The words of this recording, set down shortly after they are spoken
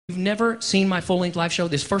You've never seen my full-length live show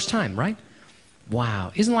this first time, right?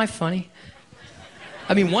 Wow. Isn't life funny?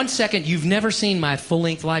 I mean, 1 second, you've never seen my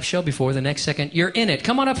full-length live show before. The next second, you're in it.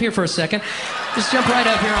 Come on up here for a second. Just jump right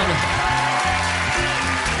up here on the...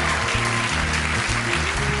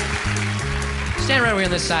 Stand right over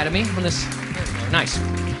on this side of me. On this... Nice.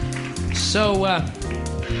 So,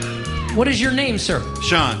 what is your name, sir?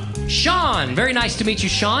 Sean. Sean. Very nice to meet you,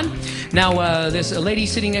 Sean. Now, this lady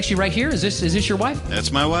sitting next to you right here, is this your wife?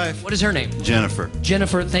 That's my wife. What is her name? Jennifer.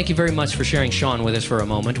 Jennifer, thank you very much for sharing Sean with us for a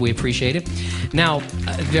moment. We appreciate it. Now,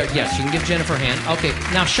 yes, you can give Jennifer a hand. Okay,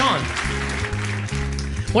 now, Sean,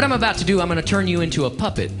 what I'm about to do, I'm going to turn you into a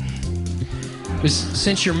puppet. Because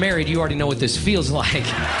since you're married, you already know what this feels like.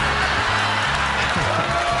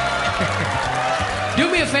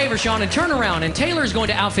 Do me a favor, Sean, and turn around, and Taylor's going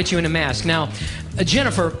to outfit you in a mask. Now,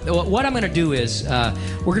 Jennifer, what I'm going to do is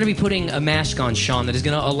we're going to be putting a mask on Sean that is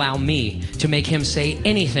going to allow me to make him say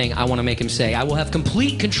anything I want to make him say. I will have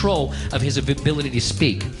complete control of his ability to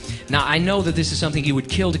speak. Now, I know that this is something you would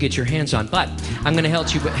kill to get your hands on, but I'm going to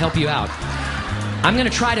help you out. I'm going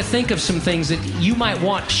to try to think of some things that you might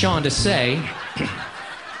want Sean to say.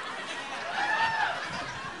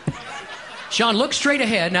 Sean, look straight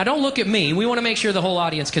ahead. Now, don't look at me. We want to make sure the whole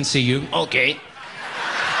audience can see you. Okay.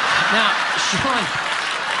 Now,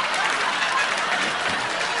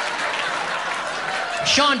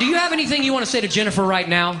 Sean, do you have anything you want to say to Jennifer right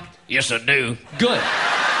now? Yes, I do. Good.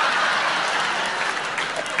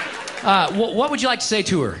 What would you like to say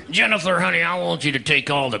to her? Jennifer, honey, I want you to take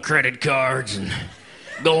all the credit cards and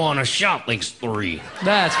go on a shopping spree.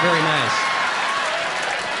 That's very nice.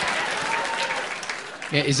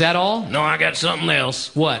 Yeah, is that all? No, I got something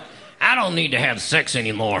else. What? I don't need to have sex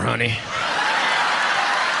anymore, honey.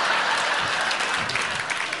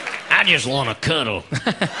 I just want to cuddle.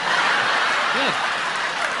 Good.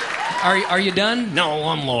 Are you done? No,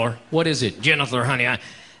 one more. What is it? Jennifer, honey,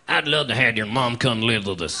 I'd love to have your mom come live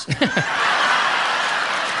with us.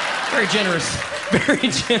 Very generous. Very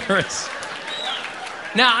generous.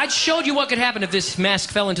 Now, I showed you what could happen if this mask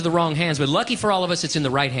fell into the wrong hands, but lucky for all of us, it's in the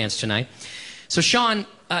right hands tonight. So, Sean,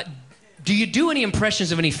 do you do any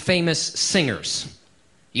impressions of any famous singers?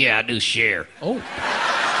 Yeah, I do Cher. Oh.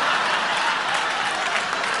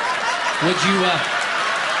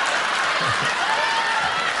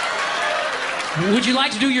 Would you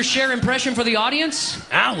like to do your Cher impression for the audience?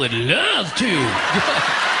 I would love to.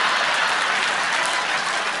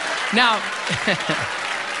 Now,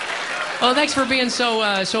 well, thanks for being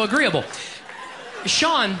so agreeable.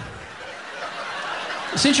 Sean,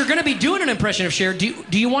 since you're going to be doing an impression of Cher, do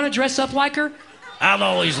you want to dress up like her? I've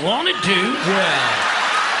always wanted to.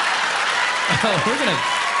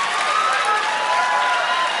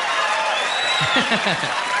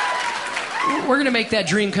 Well, we're gonna make that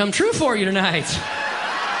dream come true for you tonight.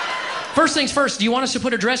 First things first, do you want us to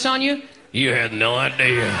put a dress on you? You had no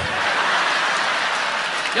idea.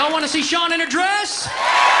 Y'all want to see Sean in a dress?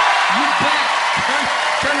 You bet.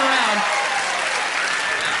 Turn around.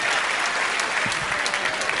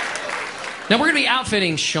 Now, we're going to be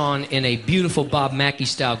outfitting Sean in a beautiful Bob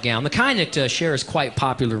Mackie-style gown, the kind that Cher is quite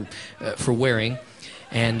popular for wearing.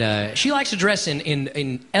 And she likes to dress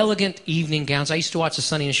in elegant evening gowns. I used to watch the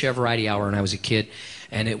Sonny and Cher Variety Hour when I was a kid,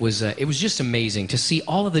 and it was just amazing to see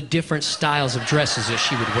all of the different styles of dresses that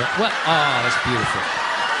she would wear. What? Oh, that's beautiful.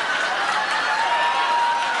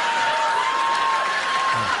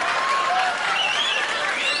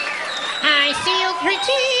 I feel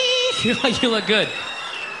pretty. You look good.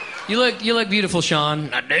 You look beautiful,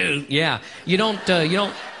 Sean. I do. Yeah. You don't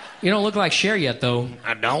look like Cher yet, though.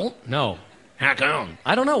 I don't? No. How come?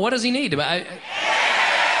 I don't know. What does he need? Of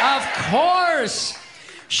course.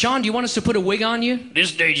 Sean, do you want us to put a wig on you?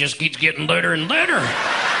 This day just keeps getting better and better.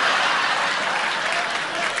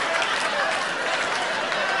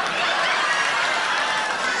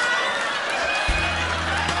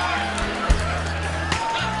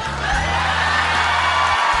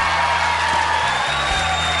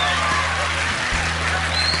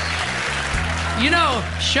 You know,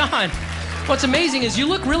 Sean, what's amazing is you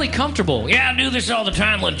look really comfortable. Yeah, I do this all the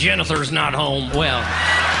time when Jennifer's not home. Well,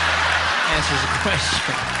 answers the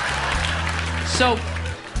question. So,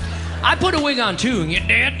 I put a wig on too. You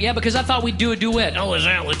did? Yeah, because I thought we'd do a duet. Oh, is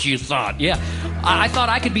that what you thought? Yeah. I thought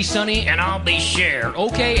I could be Sonny. And I'll be Cher.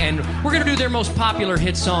 Okay, and we're going to do their most popular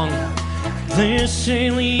hit song. They're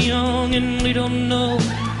silly young and we don't know.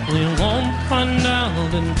 We won't find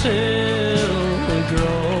out until we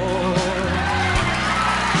grow.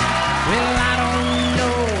 Well, I don't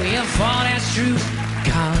know if all that's true,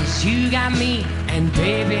 'cause you got me, and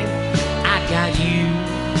baby, I got you.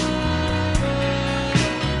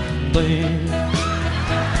 Babe,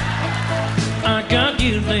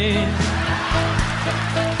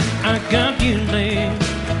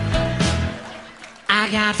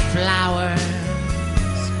 got flowers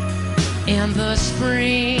in the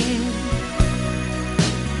spring.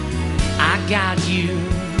 I got you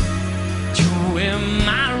to wear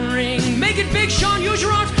my ring. Make it big, Sean, use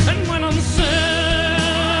your arms. And when I'm sad,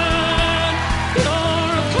 you're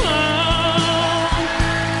a clown.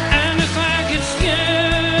 And if I get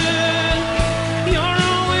scared, you're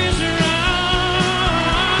always around.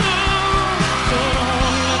 So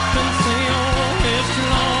don't let them say, oh, it's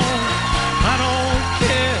long. I don't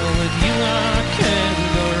care with you, I can't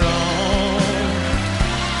go wrong.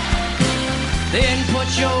 Then put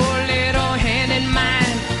your little hand in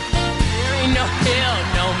mine. There ain't no hill,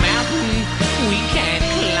 no mountain we can't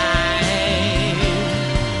climb.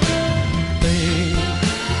 Babe,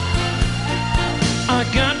 I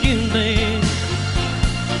got you there.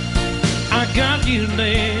 I got you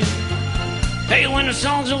there. Hey, when the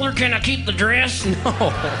song's over, can I keep the dress?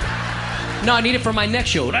 No. No, I need it for my next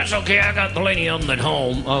show. That's okay, I got plenty of them at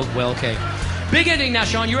home. Oh, well, okay. Big ending now,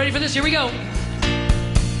 Sean. You ready for this? Here we go.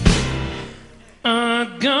 I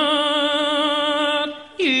got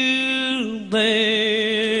you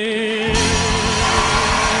there.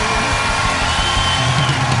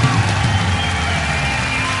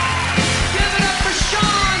 Give it up for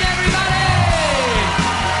Sean, everybody!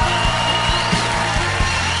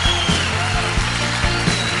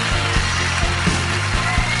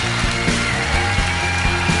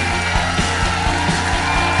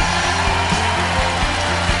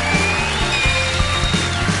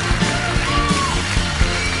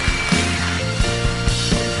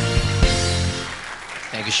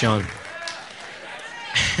 Thank you, Sean.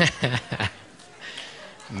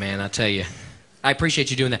 Man, I tell you, I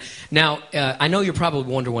appreciate you doing that. Now, I know you're probably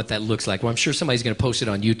wondering what that looks like. Well, I'm sure somebody's going to post it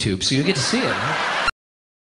on YouTube, so you'll get to see it. Huh?